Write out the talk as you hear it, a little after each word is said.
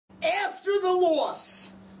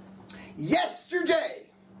loss yesterday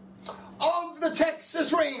of the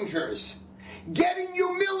Texas Rangers getting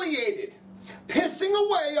humiliated, pissing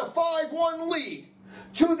away a 5-1 lead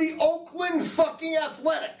to the Oakland fucking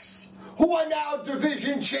Athletics, who are now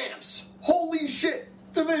division champs. Holy shit,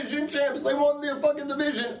 division champs. They won their fucking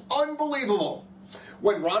division. Unbelievable.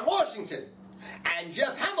 When Ron Washington and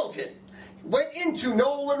Jeff Hamilton went into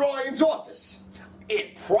Nolan Ryan's office,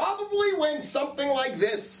 it probably went something like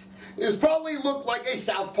this. It probably looked like a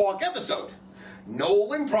South Park episode.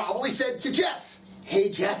 Nolan probably said to Jeff, "Hey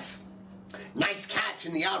Jeff, nice catch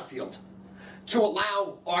in the outfield to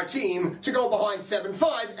allow our team to go behind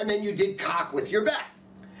 7-5, and then you did cock with your bat.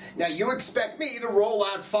 Now you expect me to roll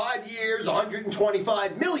out 5 years,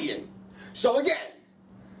 $125 million. So again,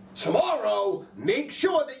 tomorrow, make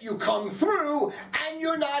sure that you come through and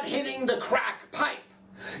you're not hitting the crack pipe.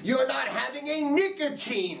 You're not having a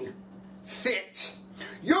nicotine fit.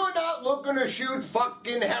 You're not looking to shoot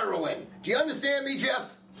fucking heroin." Do you understand me,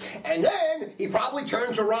 Jeff? And then he probably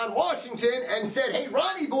turned to Ron Washington and said, "Hey,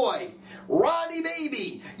 Ronnie boy, Ronnie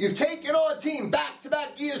baby, you've taken our team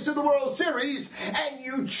back-to-back years to the World Series, and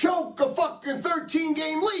you choke a fucking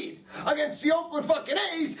 13-game lead against the Oakland fucking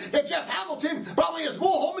A's that Jeff Hamilton probably has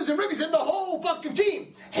more homers and ribbies than the whole fucking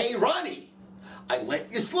team. Hey, Ronnie, I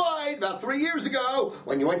let you slide about 3 years ago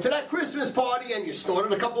when you went to that Christmas party and you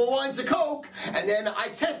snorted a couple of lines of coke, and then I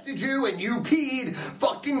tested you and you peed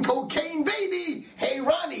fucking cocaine, baby. Hey,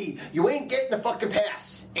 Ronnie, you ain't getting a fucking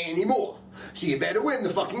pass anymore. So you better win the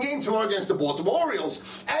fucking game tomorrow against the Baltimore Orioles.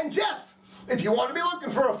 And Jeff, if you want to be looking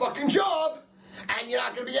for a fucking job and you're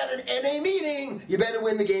not going to be at an NA meeting, you better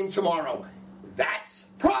win the game tomorrow." That's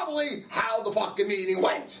probably how the fucking meeting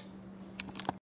went.